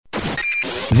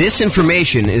This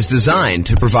information is designed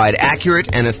to provide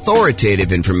accurate and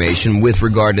authoritative information with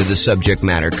regard to the subject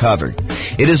matter covered.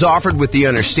 It is offered with the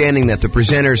understanding that the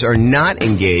presenters are not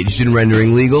engaged in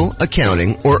rendering legal,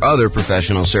 accounting, or other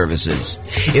professional services.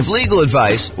 If legal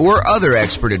advice or other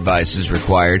expert advice is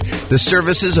required, the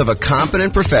services of a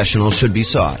competent professional should be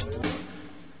sought.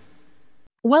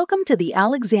 Welcome to the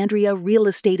Alexandria Real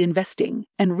Estate Investing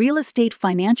and Real Estate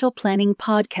Financial Planning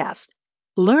Podcast.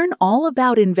 Learn all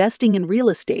about investing in real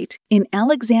estate in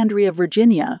Alexandria,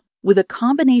 Virginia, with a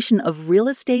combination of real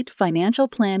estate financial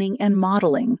planning and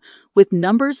modeling with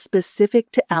numbers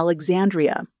specific to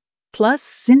Alexandria, plus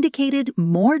syndicated,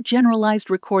 more generalized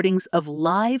recordings of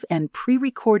live and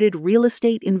pre-recorded real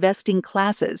estate investing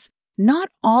classes, not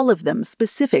all of them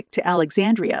specific to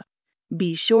Alexandria.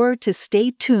 Be sure to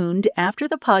stay tuned after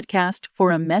the podcast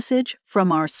for a message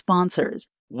from our sponsors.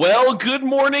 Well, good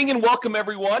morning and welcome,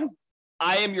 everyone.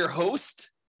 I am your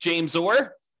host, James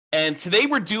Orr, and today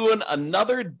we're doing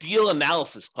another deal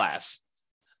analysis class.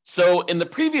 So in the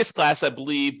previous class, I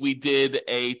believe we did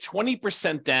a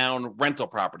 20% down rental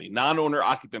property, non-owner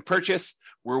occupant purchase,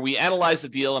 where we analyzed the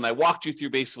deal, and I walked you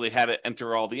through basically how to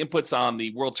enter all the inputs on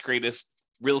the world's greatest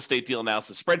real estate deal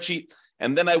analysis spreadsheet.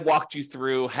 And then I walked you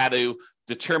through how to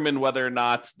determine whether or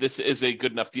not this is a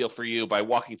good enough deal for you by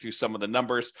walking through some of the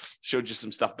numbers, showed you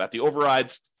some stuff about the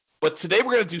overrides. But today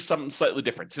we're going to do something slightly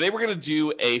different. Today we're going to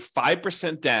do a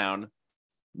 5% down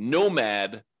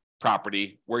Nomad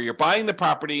property where you're buying the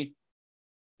property,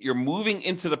 you're moving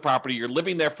into the property, you're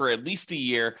living there for at least a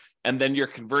year, and then you're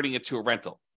converting it to a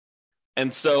rental.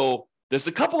 And so there's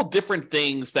a couple of different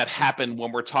things that happen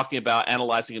when we're talking about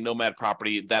analyzing a Nomad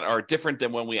property that are different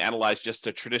than when we analyze just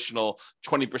a traditional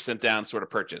 20% down sort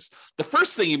of purchase. The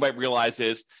first thing you might realize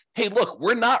is, hey, look,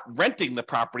 we're not renting the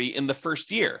property in the first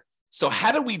year. So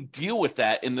how do we deal with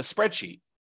that in the spreadsheet?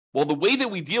 Well, the way that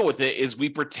we deal with it is we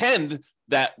pretend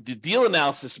that the deal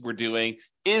analysis we're doing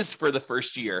is for the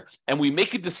first year, and we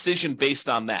make a decision based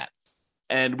on that.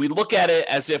 And we look at it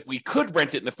as if we could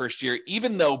rent it in the first year,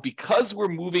 even though because we're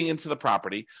moving into the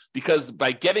property, because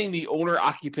by getting the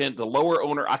owner-occupant, the lower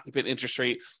owner-occupant interest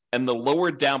rate, and the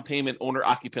lower down payment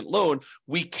owner-occupant loan,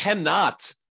 we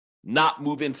cannot not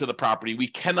move into the property. We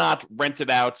cannot rent it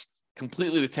out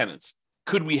completely to tenants.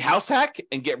 Could we house hack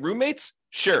and get roommates?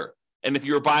 Sure. And if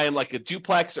you were buying like a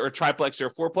duplex or a triplex or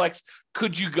a fourplex,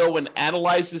 could you go and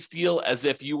analyze this deal as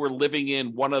if you were living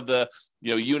in one of the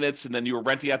units and then you were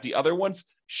renting out the other ones?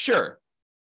 Sure.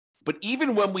 But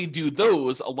even when we do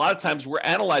those, a lot of times we're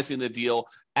analyzing the deal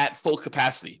at full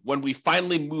capacity. When we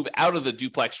finally move out of the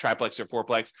duplex, triplex, or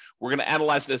fourplex, we're going to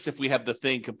analyze this if we have the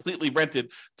thing completely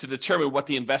rented to determine what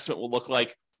the investment will look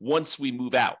like once we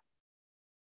move out.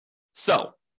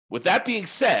 So, with that being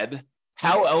said,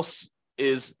 how else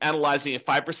is analyzing a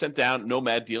 5% down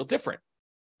Nomad deal different?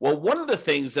 Well, one of the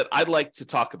things that I'd like to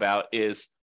talk about is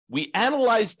we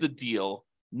analyze the deal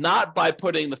not by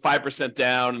putting the 5%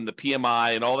 down and the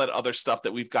PMI and all that other stuff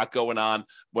that we've got going on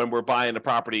when we're buying a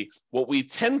property. What we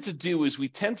tend to do is we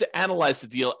tend to analyze the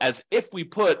deal as if we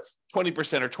put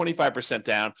 20% or 25%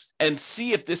 down and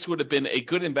see if this would have been a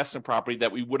good investment property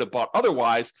that we would have bought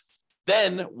otherwise.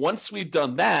 Then once we've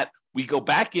done that, we go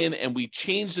back in and we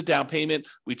change the down payment,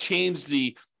 we change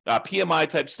the PMI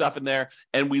type stuff in there,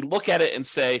 and we look at it and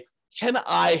say, can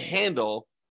I handle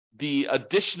the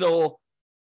additional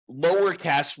lower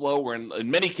cash flow, or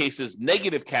in many cases,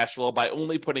 negative cash flow by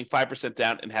only putting 5%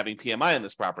 down and having PMI in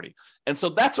this property? And so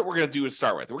that's what we're going to do to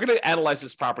start with. We're going to analyze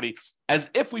this property as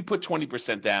if we put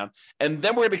 20% down, and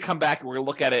then we're going to come back and we're going to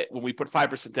look at it when we put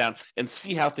 5% down and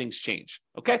see how things change.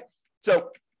 Okay?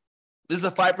 So this is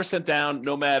a 5% down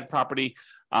Nomad property,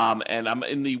 and I'm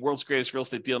in the world's greatest real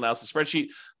estate deal analysis spreadsheet.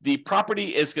 The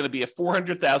property is going to be a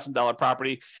 $400,000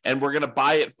 property, and we're going to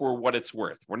buy it for what it's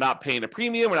worth. We're not paying a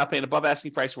premium. We're not paying above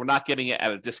asking price. We're not getting it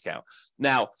at a discount.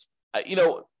 Now,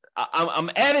 I'm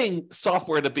adding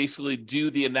software to basically do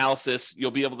the analysis.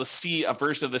 You'll be able to see a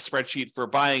version of the spreadsheet for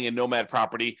buying a Nomad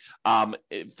property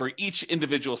for each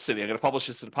individual city. I'm going to publish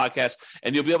this to the podcast,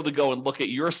 and you'll be able to go and look at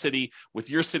your city with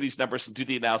your city's numbers and do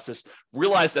the analysis.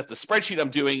 Realize that the spreadsheet I'm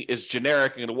doing is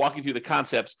generic. I'm going to walk you through the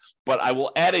concepts, but I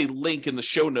will add a link in the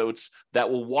show notes that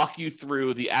will walk you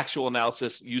through the actual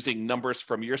analysis using numbers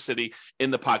from your city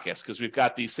in the podcast, because we've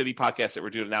got these city podcasts that we're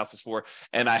doing analysis for,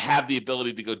 and I have the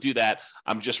ability to go do that.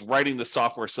 I'm just writing the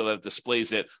software so that it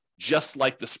displays it just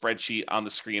like the spreadsheet on the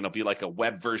screen. It'll be like a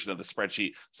web version of the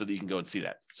spreadsheet so that you can go and see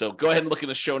that. So go ahead and look in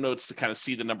the show notes to kind of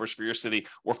see the numbers for your city,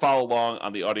 or follow along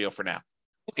on the audio for now.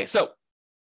 Okay, so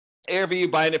ARV,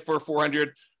 buying it for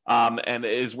 400 and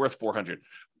it is worth 400.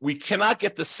 we cannot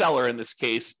get the seller in this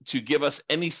case to give us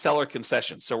any seller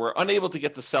concessions. So we're unable to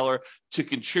get the seller to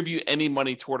contribute any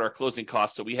money toward our closing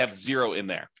costs. So we have zero in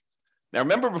there. Now,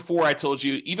 remember before I told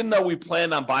you, even though we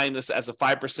plan on buying this as a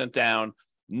 5% down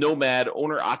Nomad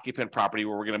owner-occupant property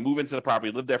where we're going to move into the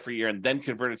property, live there for a year, and then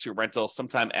convert it to a rental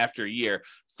sometime after a year.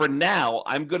 For now,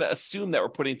 I'm going to assume that we're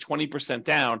putting 20%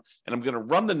 down, and I'm going to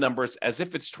run the numbers as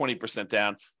if it's 20%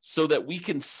 down so that we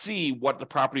can see what the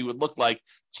property would look like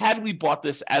had we bought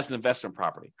this as an investment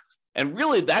property. And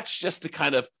really, that's just to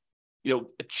kind of,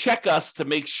 check us to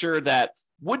make sure that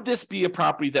would this be a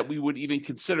property that we would even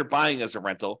consider buying as a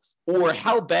rental, or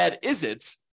how bad is it?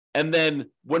 And then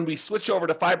when we switch over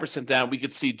to 5% down, we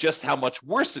could see just how much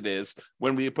worse it is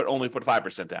when we only put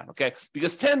 5% down, okay?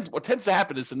 Because what tends to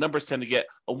happen is the numbers tend to get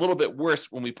a little bit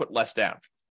worse when we put less down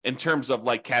in terms of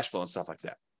like cash flow and stuff like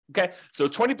that, okay? So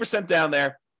 20% down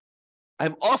there.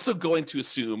 I'm also going to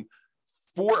assume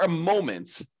for a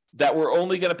moment that we're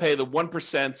only going to pay the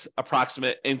 1%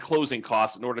 approximate in closing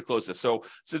costs in order to close this. So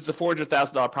since it's a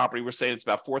 $400,000 property, we're saying it's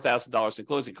about $4,000 in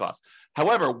closing costs.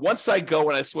 However, once I go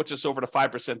and I switch this over to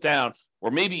 5% down,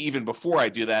 or maybe even before I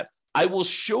do that, I will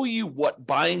show you what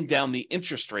buying down the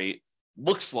interest rate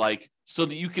looks like so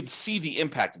that you can see the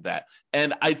impact of that.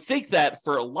 And I think that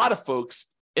for a lot of folks,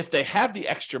 if they have the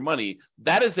extra money,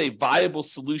 that is a viable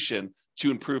solution to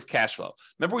improve cash flow.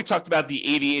 Remember, we talked about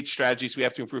the 88 strategies we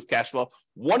have to improve cash flow.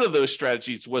 One of those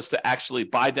strategies was to actually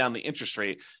buy down the interest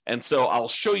rate. And so I'll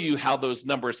show you how those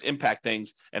numbers impact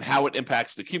things and how it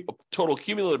impacts the total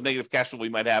cumulative negative cash flow we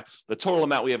might have, the total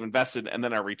amount we have invested, and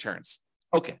then our returns.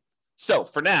 Okay, so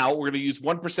for now, we're going to use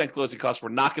 1% closing costs. We're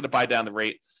not going to buy down the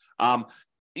rate.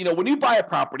 When you buy a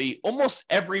property, almost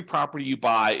every property you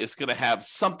buy is going to have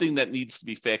something that needs to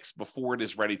be fixed before it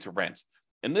is ready to rent.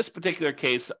 In this particular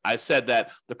case, I said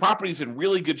that the property is in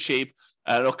really good shape.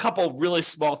 A couple really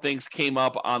small things came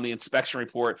up on the inspection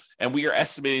report, and we are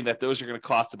estimating that those are going to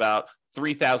cost about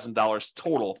 $3,000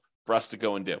 total for us to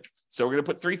go and do. So we're going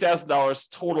to put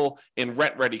 $3,000 total in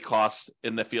rent-ready costs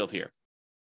in the field here.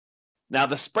 Now,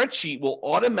 the spreadsheet will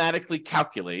automatically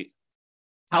calculate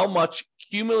how much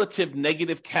cumulative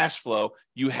negative cash flow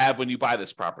you have when you buy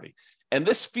this property. And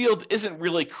this field isn't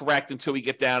really correct until we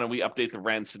get down and we update the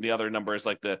rents and the other numbers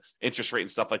like the interest rate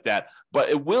and stuff like that. But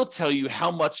it will tell you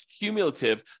how much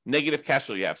cumulative negative cash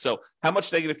flow you have. So how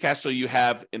much negative cash flow you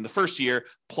have in the first year,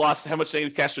 plus how much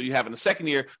negative cash flow you have in the second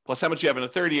year, plus how much you have in the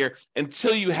third year,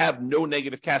 until you have no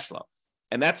negative cash flow.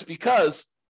 And that's because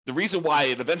the reason why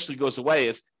it eventually goes away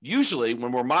is usually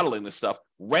when we're modeling this stuff,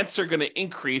 rents are going to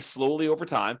increase slowly over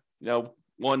time,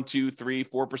 1, 2, 3,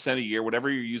 4% a year, whatever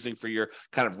you're using for your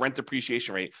kind of rent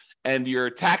depreciation rate. And your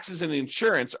taxes and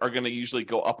insurance are going to usually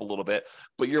go up a little bit,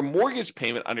 but your mortgage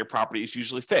payment on your property is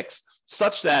usually fixed,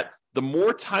 such that the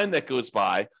more time that goes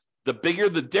by, the bigger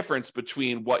the difference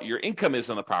between what your income is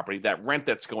on the property, that rent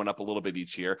that's going up a little bit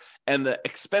each year, and the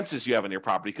expenses you have on your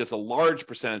property, because a large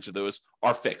percentage of those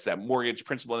are fixed. That mortgage,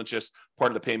 principal, interest, part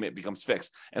of the payment becomes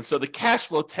fixed. And so the cash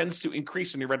flow tends to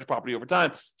increase in your rental property over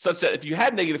time, such that if you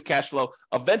had negative cash flow,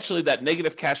 eventually that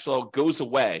negative cash flow goes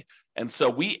away. And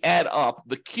so we add up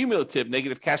the cumulative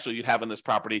negative cash flow you'd have on this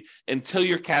property until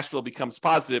your cash flow becomes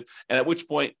positive, and at which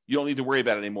point you don't need to worry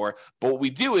about it anymore. But what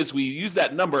we do is we use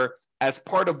that number as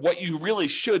part of what you really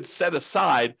should set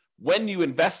aside when you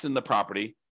invest in the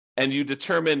property, and you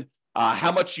determine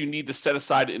how much you need to set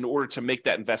aside in order to make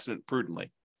that investment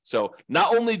prudently. So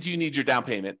not only do you need your down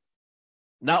payment,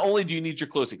 not only do you need your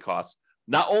closing costs,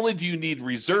 not only do you need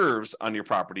reserves on your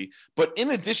property, but in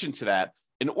addition to that,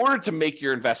 in order to make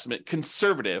your investment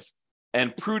conservative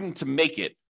and prudent to make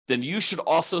it, then you should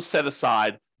also set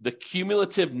aside the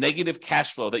cumulative negative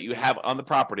cash flow that you have on the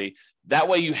property. That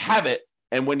way you have it.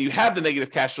 And when you have the negative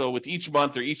cash flow with each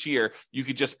month or each year, you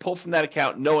could just pull from that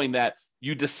account knowing that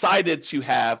you decided to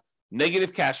have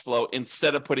negative cash flow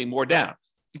instead of putting more down.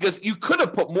 Because you could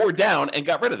have put more down and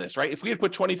got rid of this, right? If we had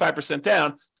put 25%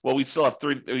 down, well, we still have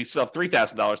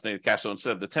 $3,000 negative cash flow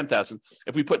instead of the $10,000.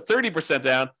 If we put 30%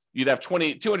 down, you'd have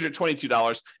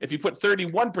 $222. If you put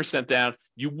 31% down,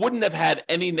 you wouldn't have had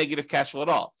any negative cash flow at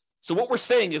all. So what we're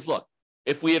saying is, look,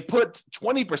 if we had put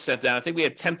 20% down, I think we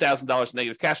had $10,000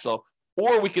 negative cash flow,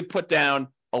 or we could put down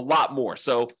a lot more.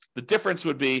 So the difference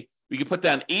would be we could put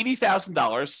down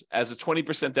 $80,000 as a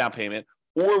 20% down payment,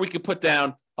 or we could put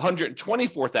down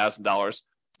 $124,000,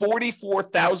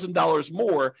 $44,000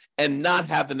 more, and not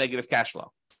have the negative cash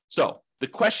flow. So the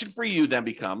question for you then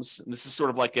becomes, and this is sort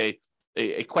of like a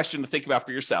question to think about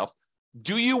for yourself,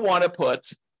 do you want to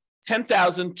put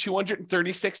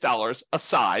 $10,236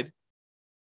 aside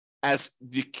as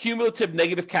the cumulative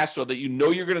negative cash flow that you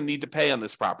know you're going to need to pay on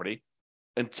this property?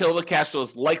 until the cash flow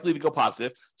is likely to go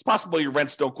positive. It's possible your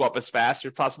rents don't go up as fast.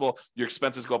 It's possible your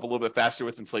expenses go up a little bit faster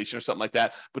with inflation or something like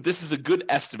that. But this is a good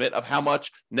estimate of how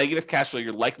much negative cash flow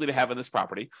you're likely to have in this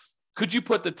property. Could you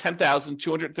put the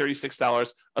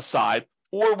 $10,236 aside,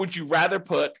 or would you rather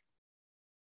put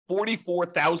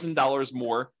 $44,000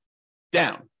 more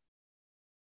down?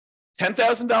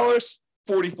 $10,000,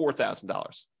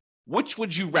 $44,000. Which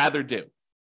would you rather do?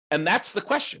 And that's the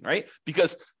question, right?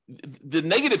 Because the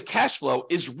negative cash flow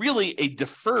is really a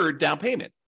deferred down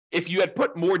payment. If you had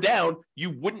put more down, you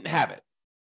wouldn't have it.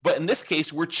 But in this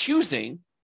case, we're choosing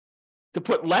to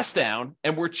put less down,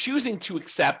 and we're choosing to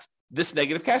accept this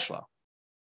negative cash flow.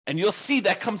 And you'll see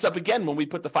that comes up again when we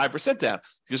put the 5% down,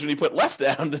 because when you put less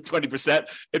down than 20%,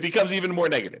 it becomes even more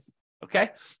negative. Okay.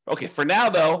 For now,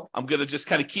 though, I'm going to just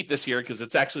kind of keep this here because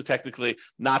it's actually technically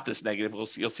not this negative.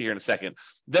 You'll see here in a second.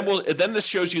 Then this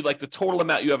shows you like the total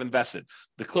amount you have invested,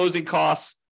 the closing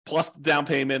costs plus the down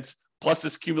payment plus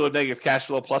this cumulative negative cash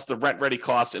flow plus the rent ready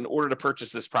costs in order to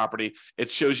purchase this property.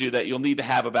 It shows you that you'll need to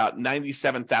have about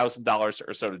 $97,000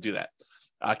 or so to do that.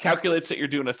 Calculates that you're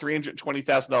doing a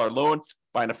 $320,000 loan,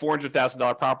 buying a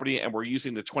 $400,000 property, and we're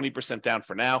using the 20% down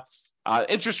for now.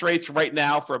 Interest rates right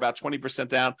now for about 20%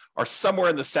 down are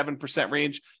somewhere in the 7%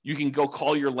 range. You can go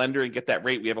call your lender and get that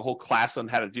rate. We have a whole class on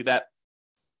how to do that.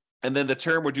 And then the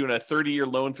term, we're doing a 30-year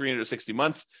loan, 360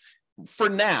 months. For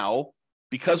now,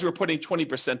 because we're putting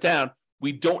 20% down,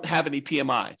 we don't have any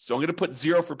PMI. So I'm going to put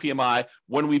 0 for PMI.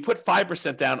 When we put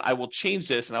 5% down, I will change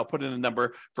this and I'll put in a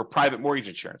number for private mortgage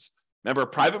insurance. Remember,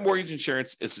 private mortgage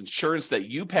insurance is insurance that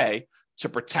you pay to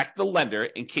protect the lender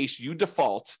in case you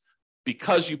default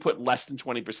because you put less than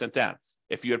 20% down.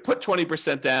 If you had put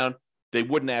 20% down, they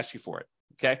wouldn't ask you for it,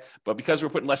 okay? But because we're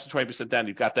putting less than 20% down,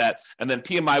 you've got that. And then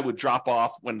PMI would drop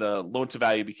off when the loan to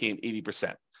value became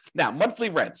 80%. Now,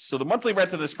 monthly rents. So the monthly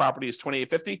rent of this property is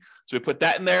 $2,850. So we put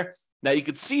that in there. Now you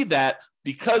can see that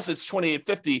because it's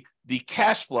 $2,850, the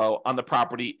cash flow on the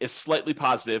property is slightly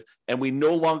positive, and we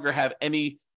no longer have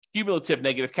any cumulative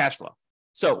negative cash flow.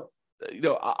 So,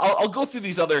 I'll go through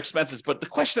these other expenses, but the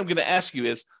question I'm going to ask you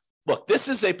is, look, this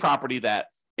is a property that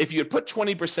if you had put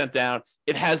 20% down,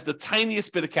 it has the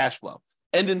tiniest bit of cash flow.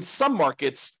 And in some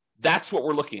markets, that's what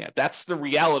we're looking at. That's the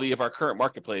reality of our current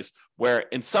marketplace, where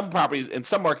in some properties, in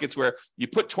some markets where you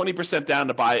put 20% down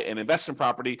to buy an investment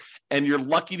property and you're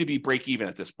lucky to be break even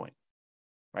at this point,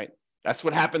 right? That's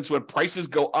what happens when prices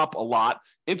go up a lot,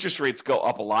 interest rates go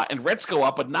up a lot, and rents go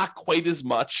up, but not quite as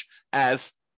much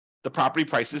as the property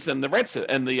prices and the rents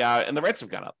and the rents have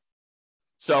gone up.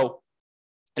 So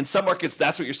in some markets,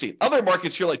 that's what you're seeing. Other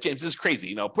markets, you're like, James, this is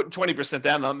crazy. Putting 20%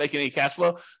 down, not making any cash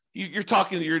flow. You're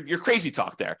talking, you're crazy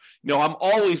talk there. I'm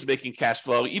always making cash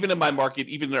flow, even in my market,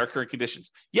 even in our current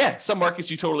conditions. Yeah, some markets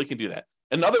you totally can do that.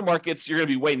 In other markets, you're going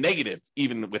to be way negative,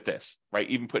 even with this, right?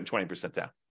 Even putting 20%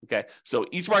 down. Okay, so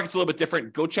each market's a little bit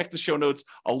different. Go check the show notes.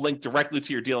 I'll link directly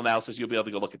to your deal analysis. You'll be able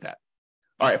to go look at that.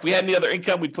 All right, if we had any other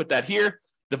income, we'd put that here.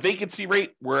 The vacancy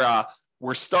rate, we're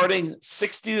starting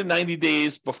 60 to 90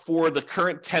 days before the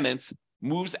current tenant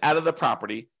moves out of the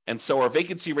property. And so our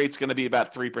vacancy rate is going to be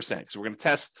about 3%. So we're going to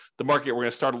test the market. We're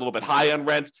going to start a little bit high on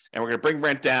rent, and we're going to bring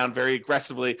rent down very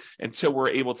aggressively until we're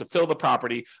able to fill the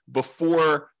property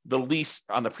before the lease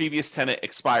on the previous tenant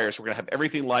expires. We're going to have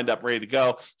everything lined up, ready to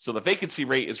go. So the vacancy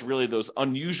rate is really those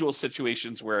unusual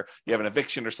situations where you have an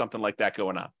eviction or something like that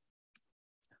going on.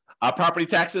 Property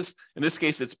taxes, in this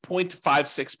case, it's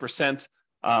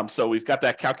 0.56%. So we've got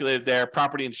that calculated there.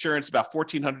 Property insurance, about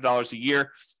 $1,400 a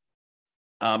year.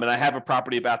 And I have a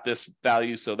property about this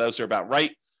value, so those are about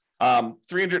right.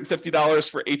 $350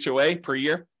 for HOA per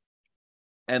year.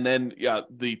 And then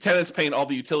the tenant's paying all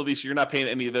the utilities, so you're not paying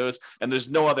any of those. And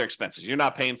there's no other expenses. You're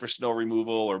not paying for snow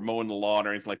removal or mowing the lawn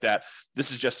or anything like that.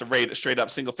 This is just a straight up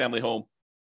single family home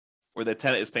where the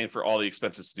tenant is paying for all the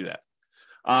expenses to do that.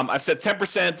 I've said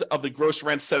 10% of the gross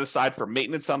rent set aside for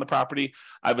maintenance on the property.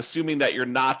 I'm assuming that you're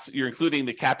including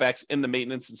the CapEx in the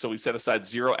maintenance. And so we set aside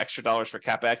 $0 extra for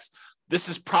CapEx. This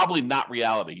is probably not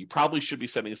reality. You probably should be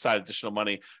setting aside additional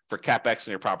money for CapEx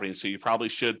in your property. And so you probably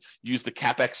should use the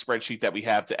CapEx spreadsheet that we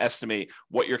have to estimate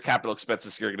what your capital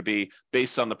expenses are going to be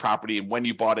based on the property and when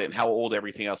you bought it and how old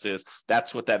everything else is.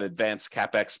 That's what that advanced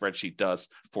CapEx spreadsheet does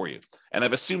for you. And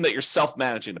I've assumed that you're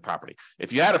self-managing the property.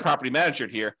 If you had a property manager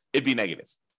here, it'd be negative,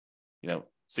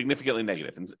 significantly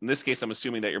negative. In this case, I'm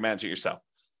assuming that you're managing it yourself.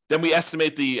 Then we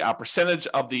estimate the percentage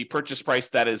of the purchase price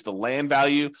that is the land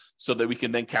value, so that we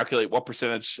can then calculate what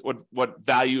percentage, what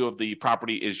value of the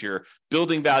property is your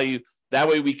building value. That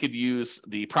way we could use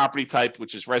the property type,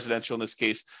 which is residential in this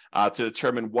case, to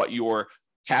determine what your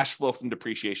cash flow from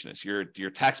depreciation is, your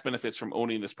tax benefits from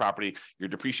owning this property, your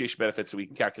depreciation benefits, so we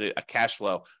can calculate a cash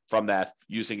flow from that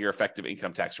using your effective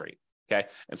income tax rate. Okay.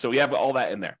 And so we have all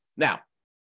that in there. Now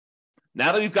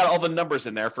that we've got all the numbers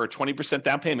in there for a 20%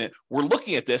 down payment, we're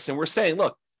looking at this and we're saying,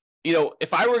 look,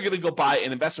 if I were going to go buy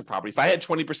an investment property, if I had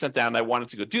 20% down and I wanted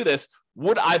to go do this,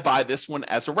 would I buy this one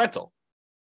as a rental?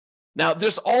 Now,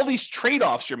 there's all these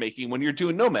trade-offs you're making when you're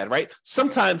doing Nomad, right?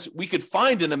 Sometimes we could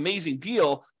find an amazing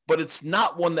deal, but it's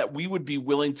not one that we would be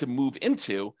willing to move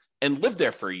into and live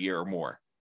there for a year or more.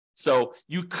 So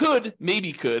you could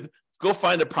go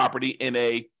find a property in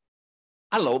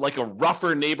like a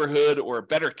rougher neighborhood or a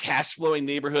better cash flowing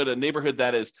neighborhood, a neighborhood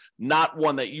that is not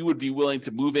one that you would be willing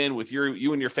to move in with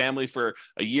you and your family for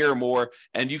a year or more,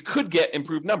 and you could get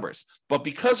improved numbers. But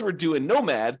because we're doing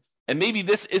Nomad, and maybe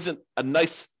this isn't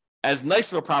as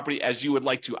nice of a property as you would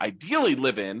like to ideally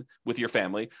live in with your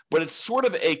family, but it's sort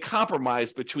of a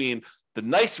compromise between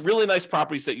the really nice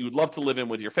properties that you would love to live in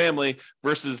with your family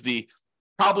versus the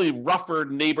probably rougher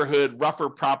neighborhood, rougher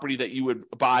property that you would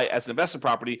buy as an investment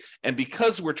property. And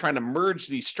because we're trying to merge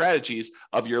these strategies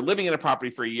of you're living in a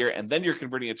property for a year and then you're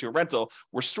converting it to a rental,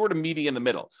 we're sort of meeting in the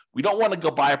middle. We don't want to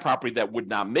go buy a property that would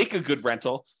not make a good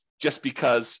rental just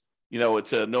because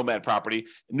it's a Nomad property,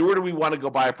 nor do we want to go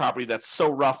buy a property that's so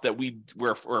rough that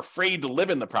we're afraid to live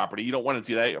in the property. You don't want to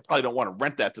do that. You probably don't want to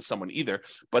rent that to someone either.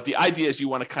 But the idea is you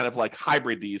want to kind of like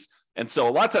hybrid these. And so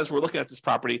a lot of times we're looking at this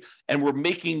property and we're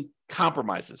making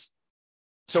compromises.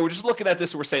 So we're just looking at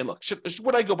this and we're saying, look,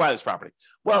 would I go buy this property?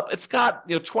 Well, it's got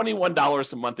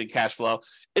 $21 a month in cash flow.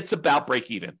 It's about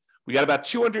break even. We got about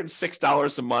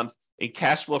 $206 a month in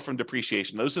cash flow from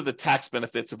depreciation. Those are the tax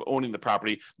benefits of owning the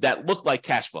property that look like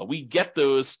cash flow. We get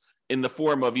those in the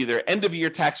form of either end of year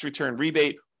tax return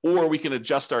rebate, or we can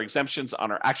adjust our exemptions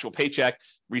on our actual paycheck,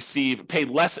 pay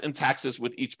less in taxes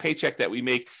with each paycheck that we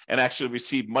make, and actually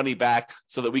receive money back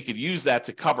so that we could use that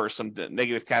to cover some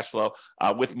negative cash flow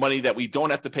with money that we don't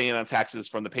have to pay in on taxes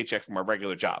from the paycheck from our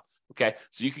regular job. Okay,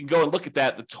 so you can go and look at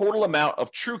that. The total amount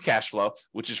of true cash flow,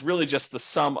 which is really just the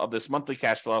sum of this monthly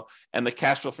cash flow and the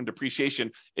cash flow from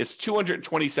depreciation, is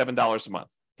 $227 a month.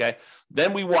 Okay,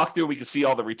 then we walk through, we can see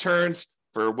all the returns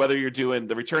for whether you're doing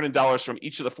the return in dollars from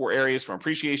each of the four areas, from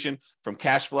appreciation, from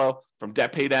cash flow, from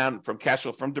debt pay down, from cash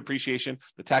flow from depreciation,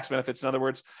 the tax benefits, in other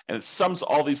words, and it sums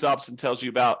all these up and tells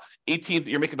you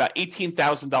you're making about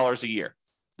 $18,000 a year.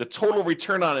 The total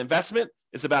return on investment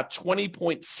is about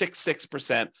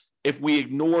 20.66% if we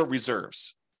ignore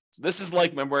reserves. So this is like,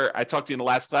 remember I talked to you in the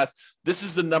last class, this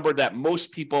is the number that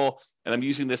most people, and I'm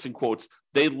using this in quotes,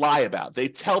 they lie about. They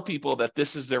tell people that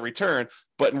this is their return,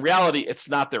 but in reality, it's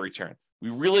not their return. We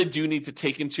really do need to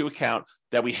take into account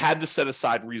that we had to set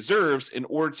aside reserves in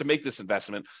order to make this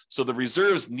investment. So the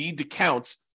reserves need to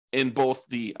count in both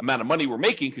the amount of money we're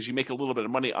making, because you make a little bit of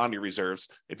money on your reserves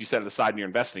if you set it aside and you're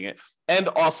investing it, and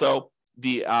also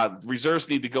the reserves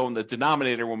need to go in the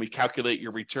denominator when we calculate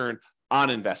your return on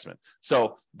investment.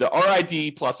 So the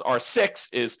RID plus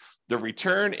R6 is the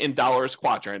return in dollars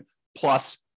quadrant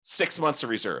plus 6 months of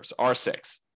reserves,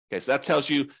 R6. Okay, so that tells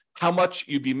you how much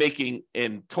you'd be making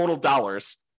in total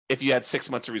dollars if you had 6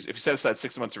 months of if you set aside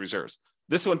 6 months of reserves.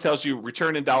 This one tells you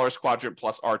return in dollars quadrant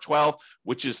plus R12,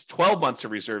 which is 12 months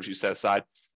of reserves you set aside.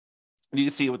 And you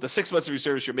can see with the 6 months of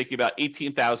reserves, you're making about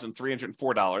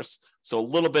 $18,304. So a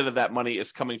little bit of that money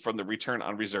is coming from the return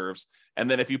on reserves.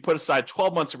 And then if you put aside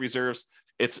 12 months of reserves,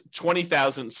 it's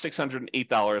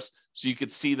 $20,608. So you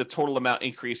could see the total amount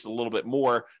increase a little bit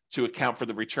more to account for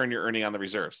the return you're earning on the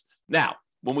reserves. Now,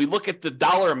 when we look at the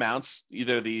dollar amounts,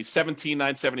 either the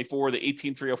 $17,974, the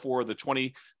 $18,304, the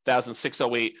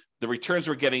 $20,608, the returns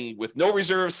we're getting with no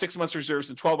reserves, 6 months reserves,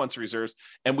 and 12 months reserves,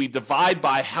 and we divide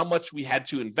by how much we had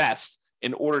to invest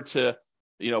in order to,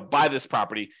 buy this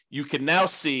property, you can now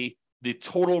see the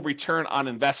total return on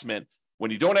investment when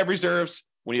you don't have reserves,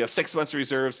 when you have 6 months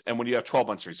reserves, and when you have 12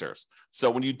 months reserves. So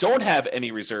when you don't have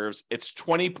any reserves, it's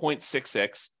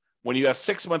 20.66. When you have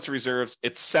 6 months of reserves,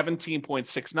 it's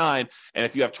 17.69. And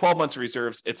if you have 12 months of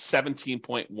reserves, it's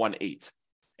 17.18.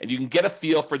 And you can get a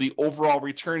feel for the overall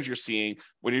returns you're seeing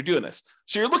when you're doing this.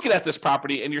 So you're looking at this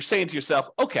property and you're saying to yourself,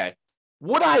 okay,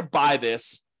 would I buy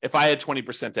this if I had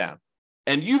 20% down?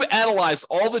 And you've analyzed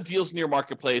all the deals in your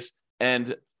marketplace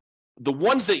and the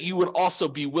ones that you would also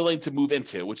be willing to move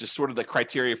into, which is sort of the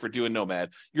criteria for doing Nomad.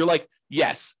 You're like,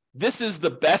 yes, this is the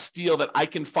best deal that I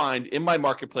can find in my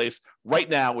marketplace right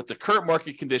now with the current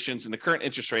market conditions and the current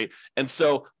interest rate. And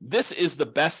so this is the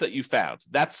best that you found.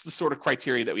 That's the sort of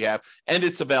criteria that we have, and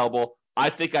it's available. I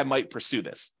think I might pursue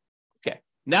this. Okay.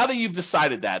 Now that you've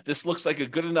decided that this looks like a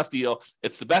good enough deal,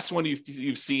 it's the best one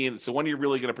you've seen, it's the one you're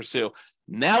really going to pursue.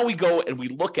 Now we go and we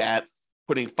look at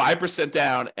putting 5%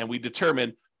 down, and we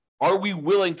determine, are we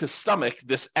willing to stomach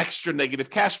this extra negative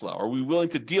cash flow? Are we willing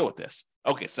to deal with this?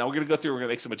 Okay, so now we're going to go through, we're going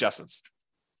to make some adjustments.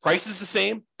 Price is the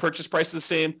same, purchase price is the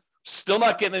same, still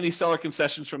not getting any seller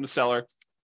concessions from the seller.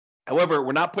 However,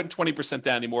 we're not putting 20%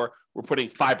 down anymore, we're putting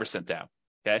 5% down,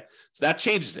 okay? So that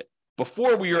changes it.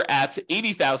 Before we were at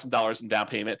 $80,000 in down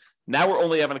payment, now we're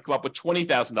only having to come up with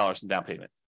 $20,000 in down payment.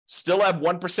 Still have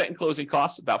 1% in closing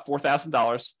costs, about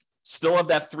 $4,000. Still have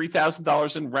that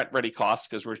 $3,000 in rent ready costs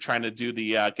because we're trying to do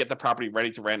the get the property ready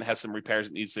to rent, has some repairs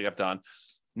that needs to get done.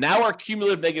 Now our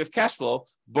cumulative negative cash flow,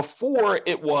 before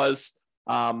it was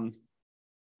I don't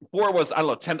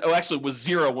know, 10. Oh, actually it was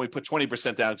zero when we put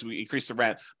 20% down because we increased the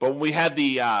rent. But when we had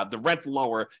the rent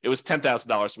lower, it was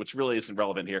 $10,000, which really isn't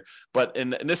relevant here. But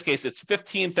in this case, it's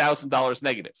 $15,000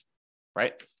 negative,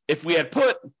 right? If we had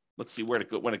put, let's see when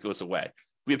it goes away.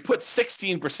 We had put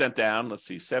 16% down. Let's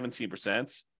see,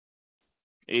 17%.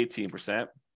 18%,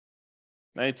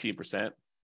 19%.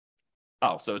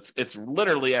 Oh, so it's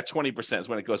literally at 20% is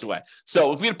when it goes away.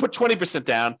 So if we had put 20%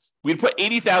 down, we'd put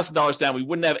 $80,000 down, we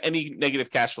wouldn't have any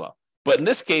negative cash flow. But in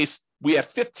this case, we have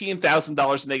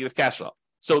 $15,000 negative cash flow.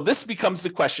 So this becomes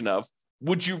the question of,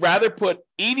 would you rather put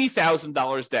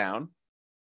 $80,000 down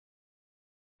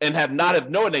and have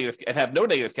no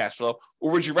negative cash flow,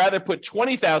 or would you rather put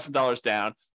 $20,000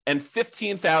 down and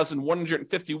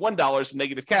 $15,151 in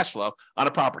negative cash flow on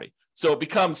a property? So it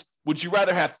becomes, would you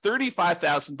rather have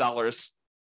 $35,000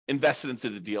 invested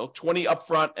into the deal, 20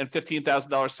 upfront and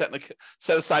 $15,000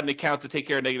 set aside in an account to take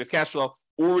care of negative cash flow,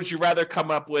 or would you rather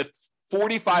come up with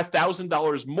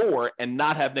 $45,000 more and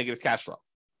not have negative cash flow?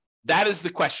 That is the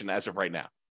question as of right now.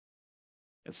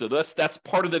 And so that's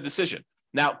part of the decision.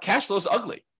 Now, cash flow is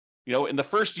ugly. In the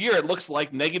first year, it looks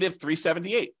like negative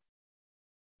 $378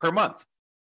 per month.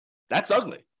 That's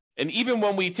ugly. And even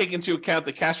when we take into account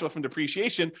the cash flow from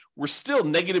depreciation, we're still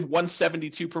negative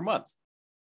 $172 per month.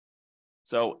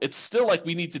 So it's still like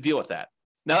we need to deal with that.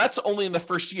 Now, that's only in the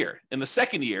first year. In the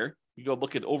second year, you go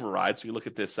look at overrides. So you look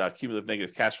at this cumulative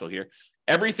negative cash flow here.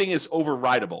 Everything is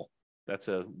overridable. That's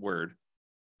a word.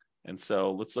 And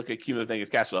so let's look at cumulative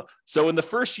negative cash flow. So in the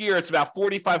first year, it's about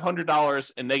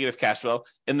 $4,500 in negative cash flow.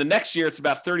 In the next year, it's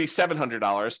about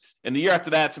 $3,700. In the year after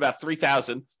that, it's about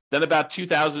 $3,000. Then about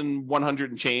 $2,100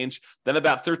 and change, then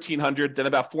about $1,300, then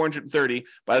about $430.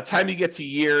 By the time you get to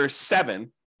year 7,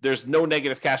 there's no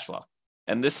negative cash flow.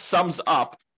 And this sums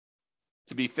up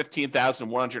to be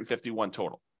 $15,151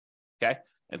 total, okay?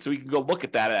 And so we can go look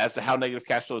at that as to how negative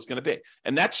cash flow is going to be.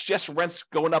 And that's just rents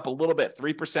going up a little bit,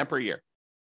 3% per year.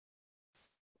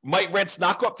 Might rents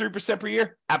not go up 3% per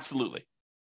year? Absolutely.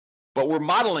 But we're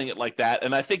modeling it like that,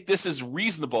 and I think this is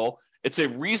reasonable. It's a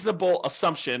reasonable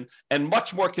assumption and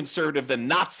much more conservative than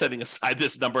not setting aside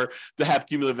this number to have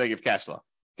cumulative negative cash flow,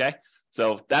 okay?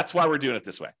 So that's why we're doing it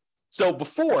this way. So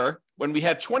before, when we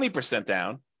had 20%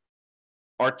 down,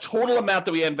 our total amount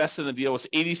that we invested in the deal was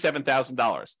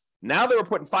 $87,000. Now that we're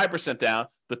putting 5% down,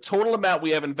 the total amount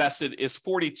we have invested is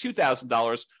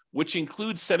 $42,000, which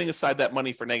includes setting aside that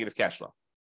money for negative cash flow.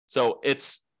 So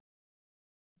it's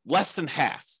less than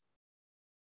half,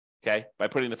 okay, by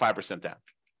putting the 5% down,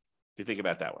 if you think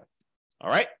about it that way. All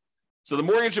right. So the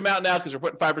mortgage amount now, because we're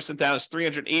putting 5% down, is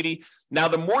 $380. Now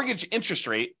the mortgage interest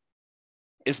rate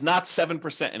is not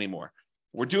 7% anymore.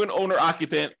 We're doing owner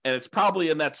occupant, and it's probably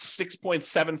in that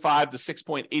 6.75 to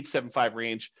 6.875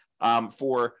 range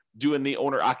for doing the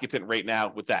owner occupant rate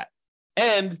now with that.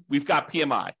 And we've got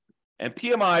PMI. And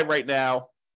PMI right now,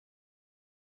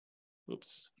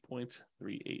 0.38.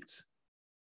 0.038.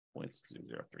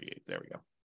 There we go.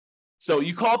 So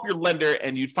you call up your lender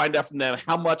and you'd find out from them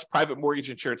how much private mortgage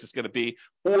insurance is going to be.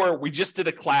 Or we just did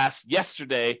a class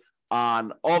yesterday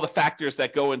on all the factors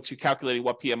that go into calculating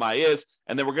what PMI is.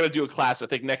 And then we're going to do a class, I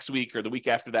think next week or the week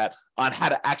after that, on how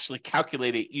to actually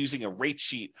calculate it using a rate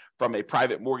sheet from a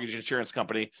private mortgage insurance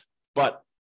company. But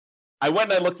I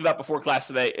went and I looked it up before class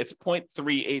today. It's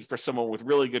 0.38 for someone with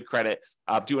really good credit,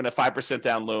 doing a 5%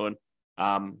 down loan,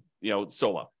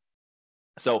 solo.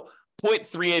 So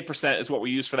 0.38% is what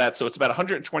we use for that. So it's about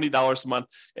 $120 a month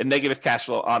in negative cash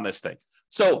flow on this thing.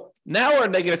 So now our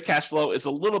negative cash flow is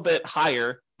a little bit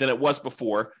higher than it was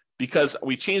before because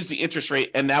we changed the interest rate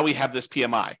and now we have this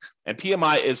PMI. And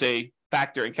PMI is a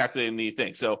factor in calculating the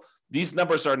thing. So these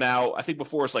numbers are now, I think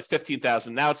before it's like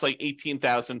 $15,000. Now it's like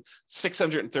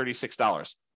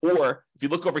 $18,636. Or if you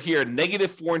look over here,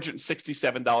 negative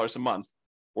 $467 a month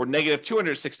or negative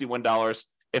 $261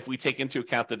 if we take into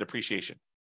account the depreciation,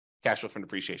 cash flow from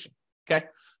depreciation. Okay.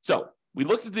 So we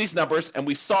looked at these numbers and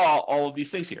we saw all of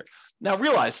these things here. Now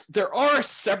realize there are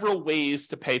several ways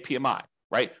to pay PMI,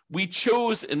 right? We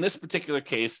chose in this particular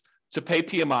case to pay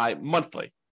PMI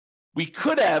monthly. We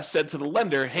could have said to the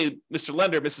lender, hey, Mr.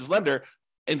 Lender, Mrs. Lender,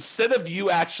 instead of you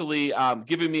actually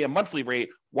giving me a monthly rate,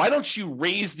 why don't you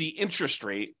raise the interest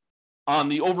rate on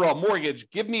the overall mortgage?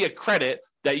 Give me a credit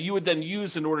that you would then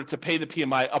use in order to pay the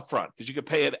PMI upfront, because you could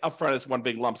pay it upfront as one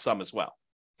big lump sum as well.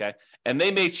 Okay. And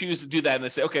they may choose to do that. And they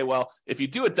say, okay, well, if you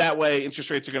do it that way, interest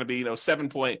rates are going to be,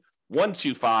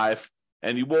 7.125,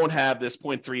 and you won't have this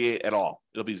 0.38 at all.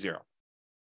 It'll be zero.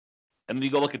 And then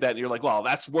you go look at that and you're like, well,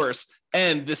 that's worse.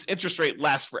 And this interest rate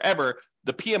lasts forever.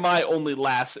 The PMI only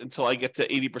lasts until I get to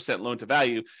 80% loan to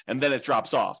value, and then it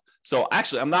drops off. So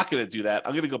actually, I'm not going to do that.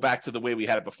 I'm going to go back to the way we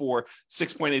had it before,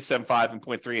 6.875 and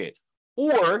 0.38.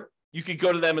 Or you could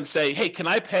go to them and say, hey, can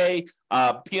I pay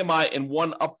PMI in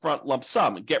one upfront lump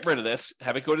sum? Get rid of this,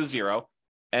 have it go to zero,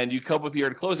 and you come up here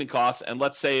in closing costs, and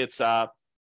let's say it's,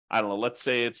 let's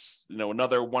say it's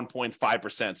another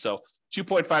 1.5%. So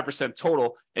 2.5%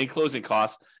 total in closing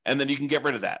costs, and then you can get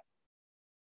rid of that.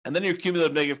 And then your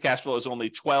cumulative negative cash flow is only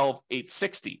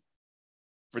 12,860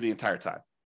 for the entire time.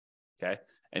 Okay.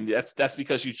 And that's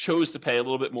because you chose to pay a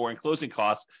little bit more in closing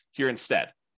costs here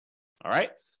instead. All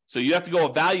right. So you have to go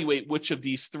evaluate which of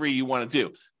these three you want to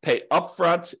do. Pay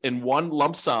upfront in one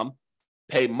lump sum,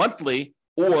 pay monthly,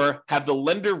 or have the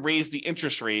lender raise the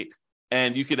interest rate,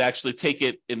 and you could actually take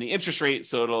it in the interest rate,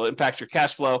 so it'll impact your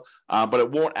cash flow, but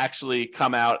it won't actually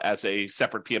come out as a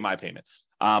separate PMI payment.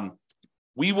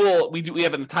 We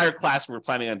have an entire class we're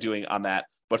planning on doing on that,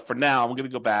 but for now, I'm going to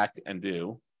go back and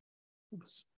do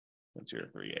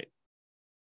 0.038.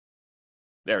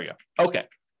 There we go. Okay.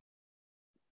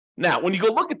 Now, when you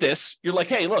go look at this, you're like,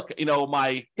 hey, look,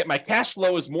 my cash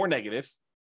flow is more negative.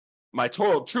 My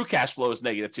total true cash flow is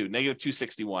negative too, negative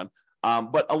 261.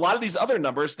 But a lot of these other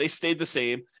numbers, they stayed the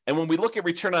same. And when we look at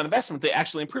return on investment, they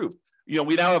actually improved. We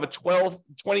now have a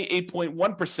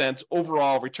 28.1%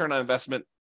 overall return on investment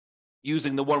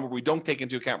using the one where we don't take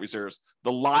into account reserves,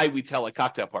 the lie we tell at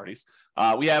cocktail parties.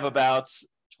 We have about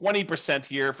 20%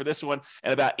 here for this one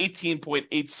and about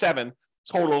 18.87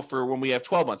 total for when we have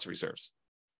 12 months reserves.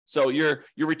 So your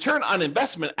return on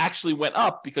investment actually went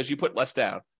up because you put less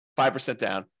down, 5%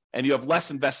 down, and you have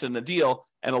less invested in the deal.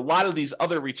 And a lot of these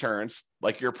other returns,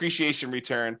 like your appreciation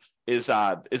return is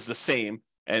the same,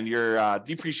 and your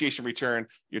depreciation return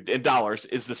in dollars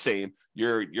is the same.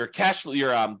 Your cash flow,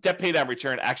 your debt pay down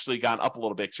return actually gone up a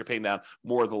little bit because you're paying down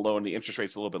more of the loan. The interest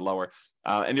rate's a little bit lower,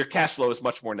 and your cash flow is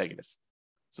much more negative.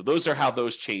 So those are how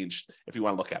those changed if you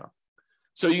want to look at them.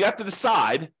 So you have to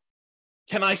decide,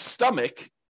 can I stomach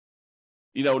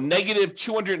negative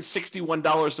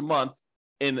 $261 a month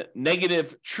in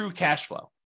negative true cash flow?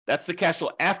 That's the cash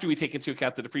flow after we take into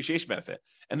account the depreciation benefit.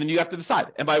 And then you have to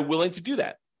decide, am I willing to do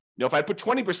that? If I put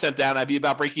 20% down, I'd be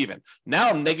about break even. Now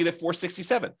I'm negative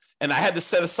 467. And I had to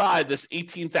set aside this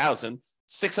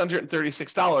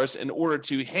 $18,636 in order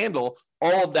to handle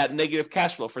all of that negative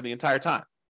cash flow for the entire time.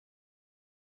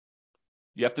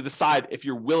 You have to decide if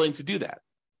you're willing to do that.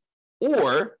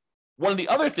 Or one of the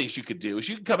other things you could do is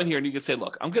you can come in here and you can say,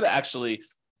 look, I'm going to actually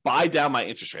buy down my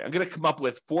interest rate. I'm going to come up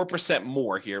with 4%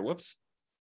 more here.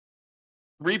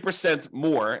 3%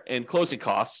 more in closing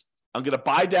costs. I'm going to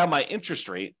buy down my interest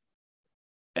rate.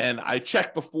 And I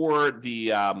checked before the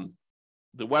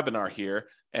webinar here.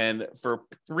 And for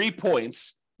 3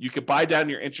 points, you could buy down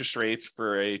your interest rates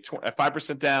for a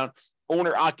 5% down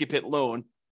owner-occupant loan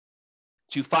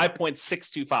to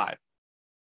 5.625.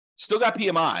 Still got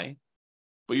PMI,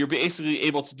 but you're basically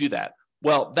able to do that.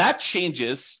 Well, that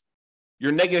changes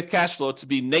your negative cash flow to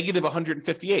be negative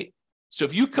 158. So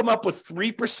if you come up with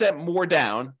 3% more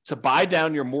down to buy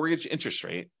down your mortgage interest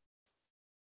rate,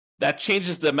 that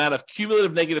changes the amount of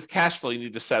cumulative negative cash flow you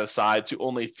need to set aside to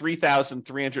only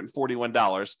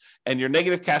 $3,341. And your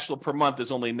negative cash flow per month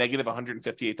is only negative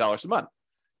 $158 a month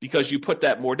because you put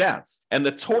that more down. And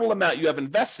the total amount you have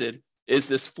invested is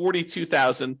this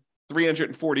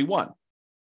 $42,341.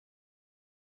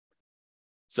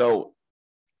 So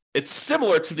it's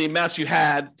similar to the amounts you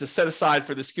had to set aside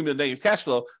for this cumulative negative cash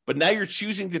flow, but now you're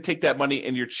choosing to take that money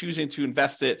and you're choosing to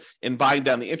invest it in buying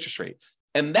down the interest rate.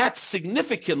 And that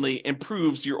significantly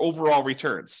improves your overall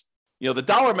returns. The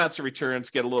dollar amounts of returns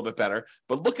get a little bit better,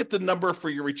 but look at the number for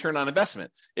your return on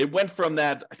investment. It went from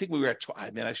that, I think we were at,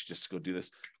 I should just go do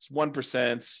this. It's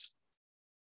 1%,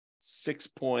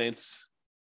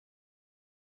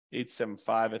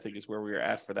 6.875, I think is where we were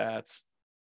at for that.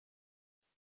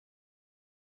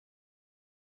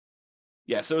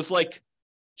 Yeah, so it's like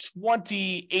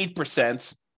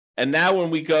 28%. And now when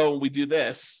we go and we do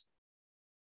this,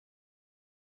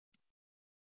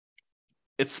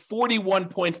 it's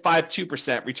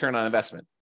 41.52% return on investment.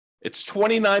 It's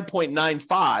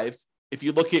 29.95 if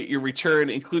you look at your return,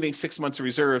 including 6 months of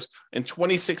reserves, and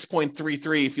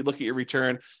 26.33 if you look at your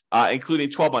return, including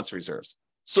 12 months of reserves.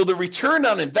 So the return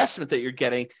on investment that you're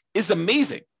getting is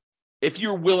amazing. If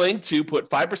you're willing to put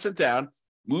 5% down,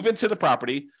 move into the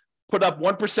property, put up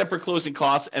 1% for closing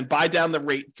costs, and buy down the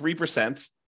rate 3%,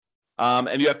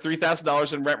 and you have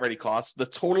 $3,000 in rent-ready costs, the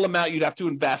total amount you'd have to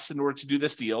invest in order to do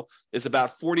this deal is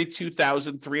about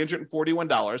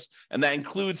 $42,341, and that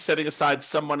includes setting aside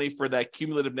some money for that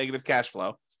cumulative negative cash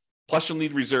flow, plus you'll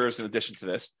need reserves in addition to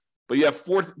this. But you have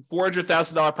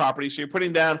 $400,000 property, so you're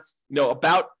putting down,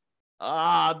 about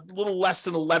a little less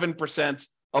than 11%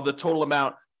 of the total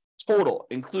amount,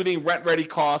 including rent-ready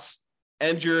costs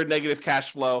and your negative cash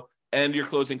flow and your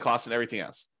closing costs and everything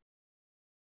else.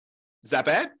 Is that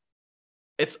bad?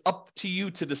 It's up to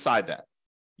you to decide that.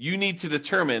 You need to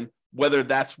determine whether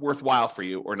that's worthwhile for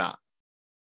you or not.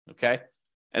 Okay?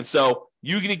 And so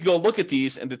you need to go look at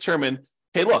these and determine,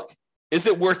 hey, look, is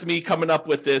it worth me coming up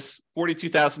with this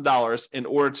 $42,000 in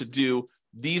order to do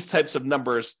these types of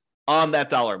numbers on that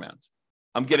dollar amount?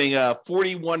 I'm getting a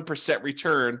 41%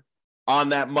 return on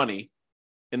that money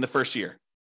in the first year.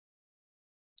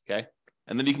 Okay?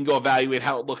 And then you can go evaluate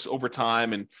how it looks over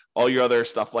time and all your other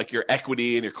stuff like your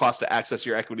equity and your cost to access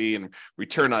your equity and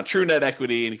return on true net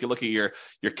equity. And you can look at your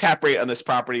cap rate on this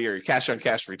property or your cash on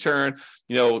cash return.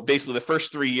 Basically the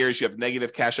first 3 years you have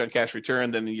negative cash on cash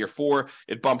return. Then in year 4,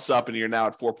 it bumps up and you're now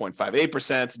at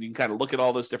 4.58%. And you can kind of look at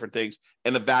all those different things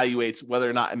and evaluate whether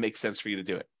or not it makes sense for you to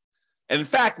do it. And in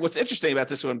fact, what's interesting about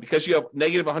this one, because you have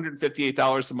negative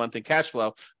 $158 a month in cash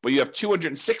flow, but you have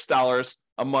 $206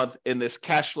 a month in this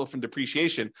cash flow from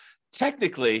depreciation,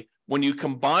 technically, when you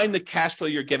combine the cash flow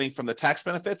you're getting from the tax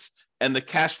benefits and the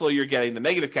cash flow you're getting, the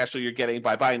negative cash flow you're getting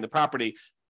by buying the property,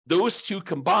 those two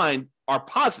combined are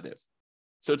positive.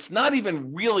 So it's not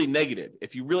even really negative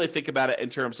if you really think about it in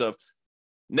terms of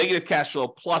negative cash flow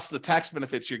plus the tax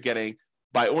benefits you're getting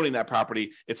by owning that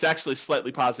property. It's actually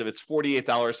slightly positive. It's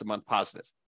 $48 a month positive,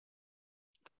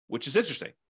 which is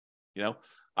interesting.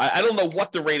 I don't know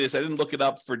what the rate is. I didn't look it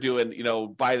up for doing,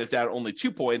 buying it down only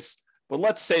 2 points, but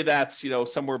let's say that's,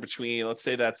 somewhere between, let's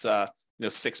say that's,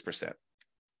 6%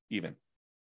 even.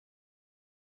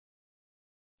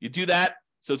 You do that.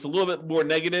 So it's a little bit more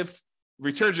negative.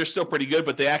 Returns are still pretty good,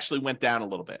 but they actually went down a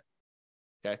little bit.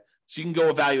 Okay. So you can go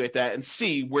evaluate that and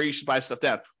see where you should buy stuff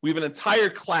down. We have an entire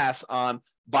class on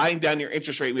buying down your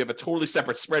interest rate. We have a totally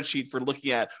separate spreadsheet for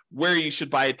looking at where you should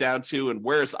buy it down to and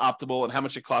where it's optimal and how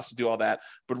much it costs to do all that.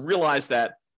 But realize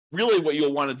that really what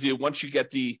you'll want to do once you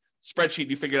get the spreadsheet,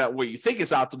 you figure out what you think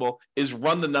is optimal, is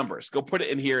run the numbers. Go put it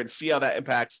in here and see how that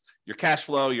impacts your cash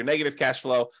flow, your negative cash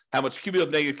flow, how much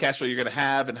cumulative negative cash flow you're going to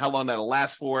have and how long that'll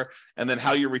last for, and then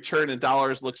how your return in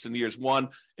dollars looks in year one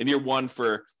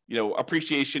for,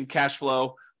 appreciation, cash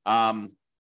flow,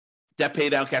 debt pay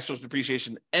down, cash flow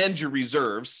depreciation, and your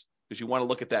reserves, because you want to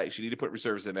look at that. You should need to put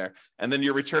reserves in there. And then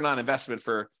your return on investment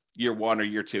for year 1 or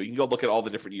year 2. You can go look at all the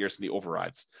different years in the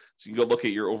overrides. So you can go look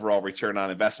at your overall return on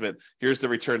investment. Here's the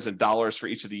returns in dollars for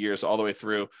each of the years all the way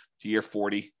through to year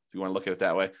 40, if you want to look at it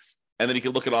that way. And then you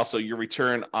can look at also your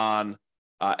return on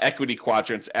equity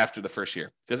quadrants after the first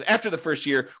year. Because after the first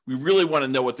year, we really want to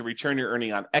know what the return you're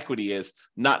earning on equity is,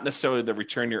 not necessarily the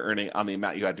return you're earning on the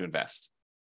amount you had to invest.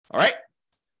 All right?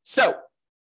 So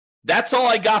that's all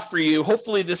I got for you.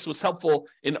 Hopefully this was helpful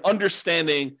in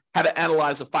understanding how to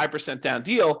analyze a 5% down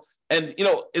deal. And,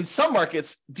 in some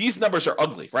markets, these numbers are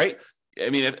ugly, right? I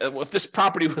mean, if this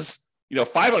property was,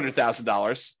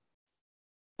 $500,000,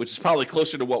 which is probably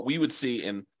closer to what we would see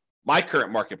in my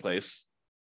current marketplace,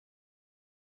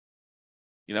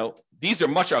 these are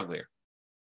much uglier.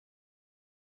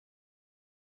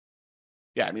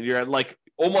 Yeah, I mean, you're at like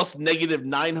almost negative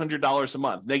 $900 a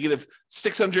month, negative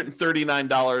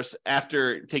 $639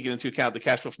 after taking into account the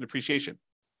cash flow from depreciation.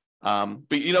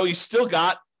 But you still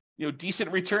got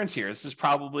decent returns here. This is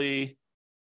probably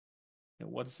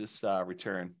what is this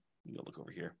return? You go look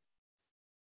over here.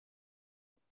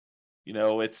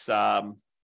 It's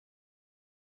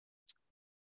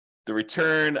the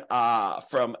return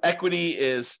from equity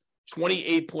is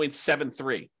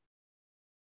 28.73.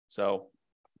 So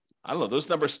I don't know. Those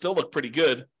numbers still look pretty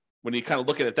good when you kind of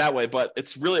look at it that way, but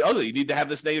it's really ugly. You need to have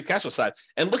this negative cash flow side.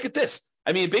 And look at this.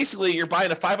 I mean, basically, you're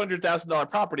buying a $500,000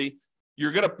 property.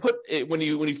 You're going to put it when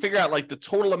you figure out like the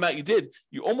total amount you did.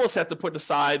 You almost have to put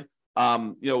aside,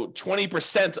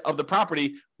 20% of the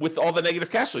property with all the negative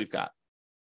cash flow you've got.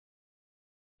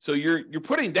 So you're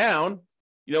putting down,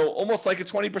 almost like a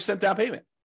 20% down payment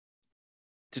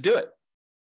to do it.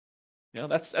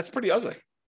 That's pretty ugly.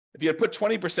 If you had put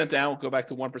 20% down, go back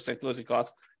to 1% closing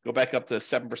costs, go back up to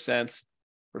 7%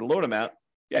 for the loan amount,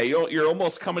 yeah, you're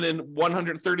almost coming in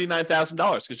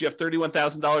 $139,000 because you have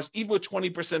 $31,000 even with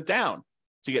 20% down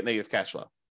to get negative cash flow.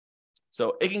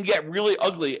 So it can get really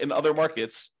ugly in other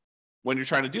markets when you're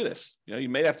trying to do this. You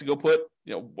may have to go put,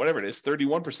 whatever it is,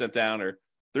 31% down or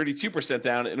 32%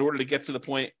 down in order to get to the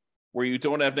point where you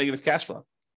don't have negative cash flow.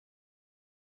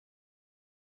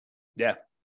 Yeah,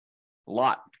 a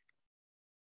lot.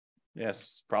 Yeah,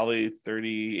 it's probably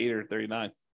 38 or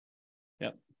 39.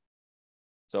 Yep.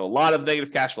 So a lot of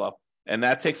negative cash flow, and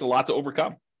that takes a lot to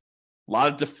overcome. A lot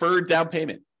of deferred down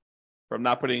payment from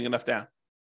not putting enough down.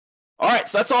 All right,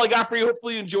 so that's all I got for you.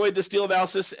 Hopefully you enjoyed this deal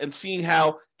analysis and seeing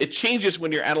how it changes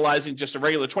when you're analyzing just a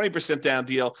regular 20% down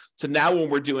deal to now when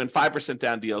we're doing 5%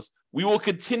 down deals. We will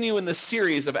continue in this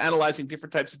series of analyzing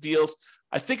different types of deals.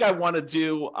 I think I want to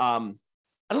do, I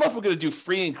don't know if we're going to do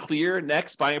free and clear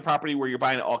next, buying a property where you're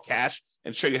buying it all cash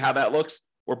and show you how that looks,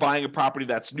 or buying a property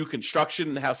that's new construction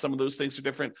and how some of those things are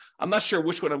different. I'm not sure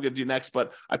which one I'm going to do next,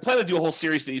 but I plan to do a whole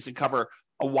series of these and cover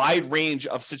a wide range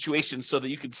of situations so that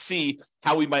you can see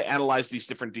how we might analyze these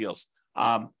different deals.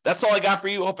 That's all I got for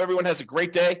you. Hope everyone has a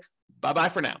great day. Bye-bye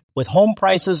for now. With home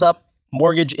prices up,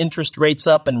 mortgage interest rates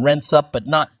up, and rents up, but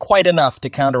not quite enough to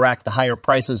counteract the higher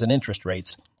prices and interest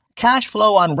rates, cash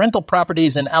flow on rental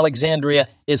properties in Alexandria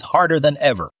is harder than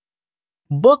ever.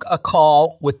 Book a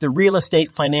call with the Real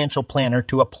Estate Financial Planner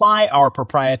to apply our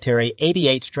proprietary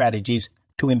 88 strategies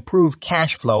to improve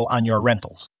cash flow on your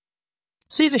rentals.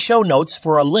 See the show notes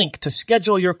for a link to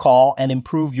schedule your call and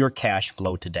improve your cash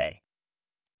flow today.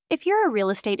 If you're a real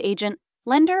estate agent,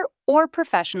 lender, or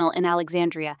professional in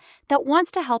Alexandria that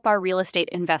wants to help our real estate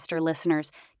investor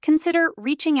listeners, consider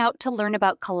reaching out to learn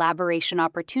about collaboration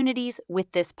opportunities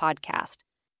with this podcast.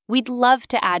 We'd love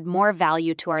to add more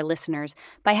value to our listeners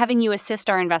by having you assist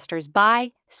our investors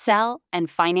buy, sell, and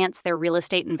finance their real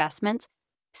estate investments.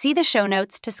 See the show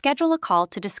notes to schedule a call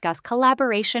to discuss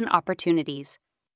collaboration opportunities.